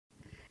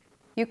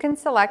You can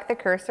select the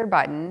cursor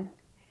button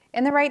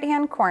in the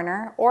right-hand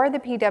corner or the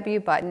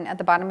PW button at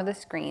the bottom of the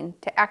screen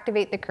to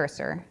activate the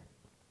cursor.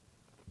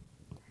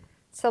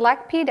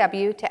 Select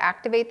PW to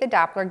activate the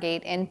Doppler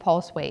gate in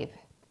pulse wave.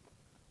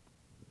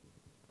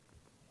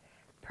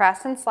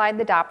 Press and slide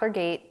the Doppler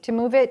gate to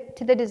move it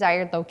to the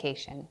desired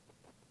location.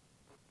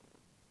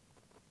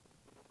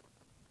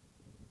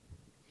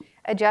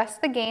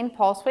 Adjust the gain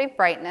pulse wave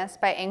brightness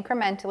by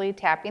incrementally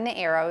tapping the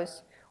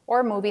arrows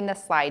or moving the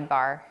slide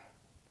bar.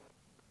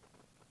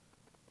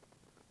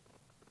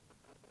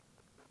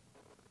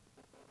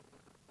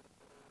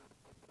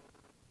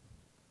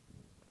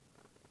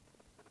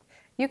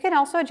 You can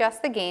also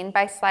adjust the gain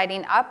by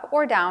sliding up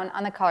or down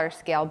on the color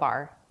scale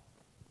bar.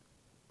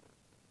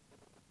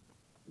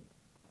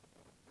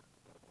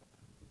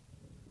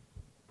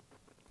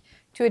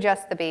 To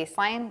adjust the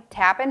baseline,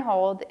 tap and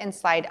hold and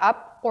slide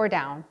up or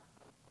down.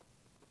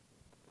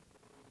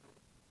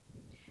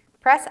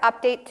 Press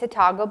Update to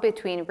toggle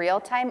between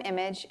real-time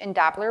image and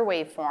Doppler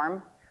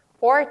waveform,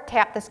 or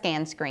tap the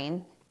scan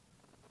screen.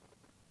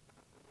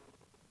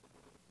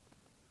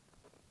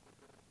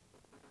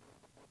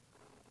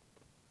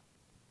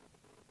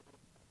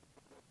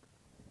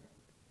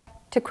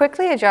 To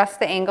quickly adjust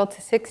the angle to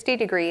 60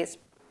 degrees,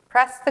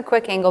 press the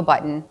Quick Angle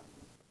button.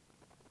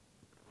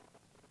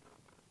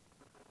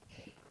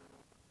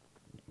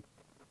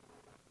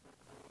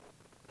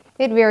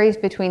 It varies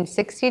between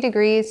 60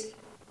 degrees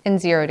and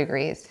 0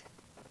 degrees.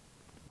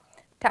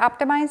 To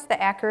optimize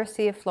the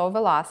accuracy of flow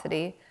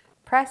velocity,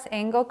 press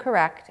Angle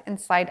Correct and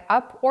slide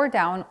up or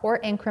down or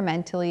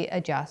incrementally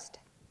adjust.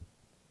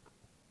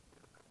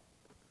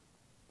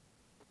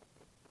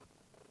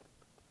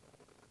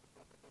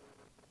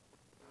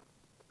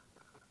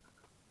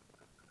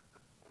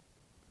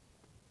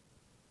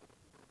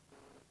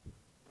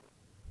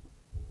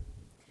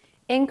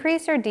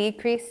 Increase or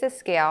decrease the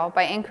scale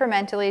by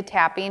incrementally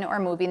tapping or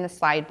moving the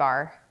slide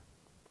bar.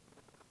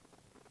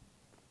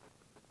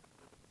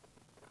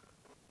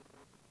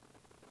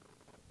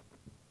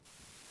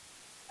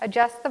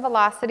 Adjust the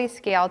velocity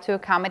scale to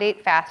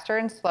accommodate faster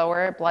and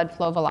slower blood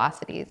flow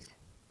velocities.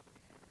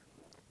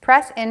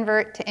 Press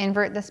Invert to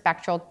invert the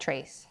spectral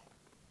trace.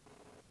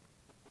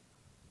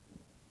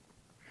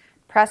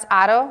 Press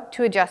Auto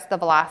to adjust the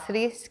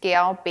velocity,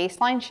 scale,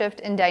 baseline shift,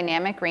 and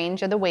dynamic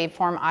range of the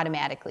waveform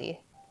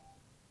automatically.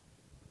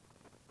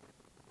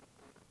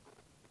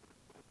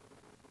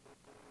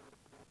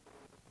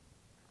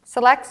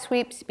 Select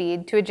Sweep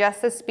Speed to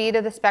adjust the speed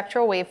of the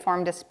spectral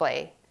waveform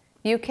display.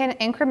 You can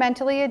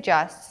incrementally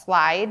adjust,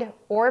 slide,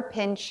 or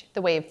pinch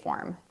the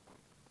waveform.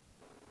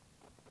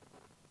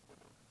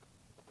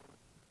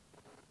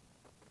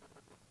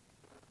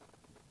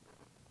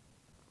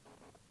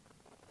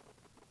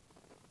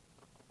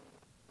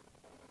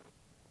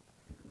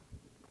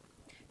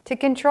 To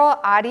control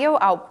audio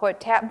output,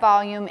 tap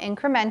volume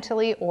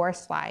incrementally or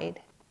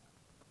slide.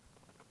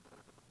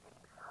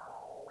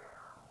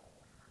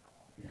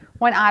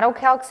 When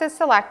AutoCalcs is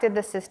selected,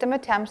 the system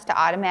attempts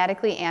to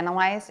automatically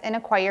analyze and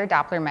acquire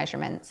Doppler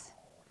measurements.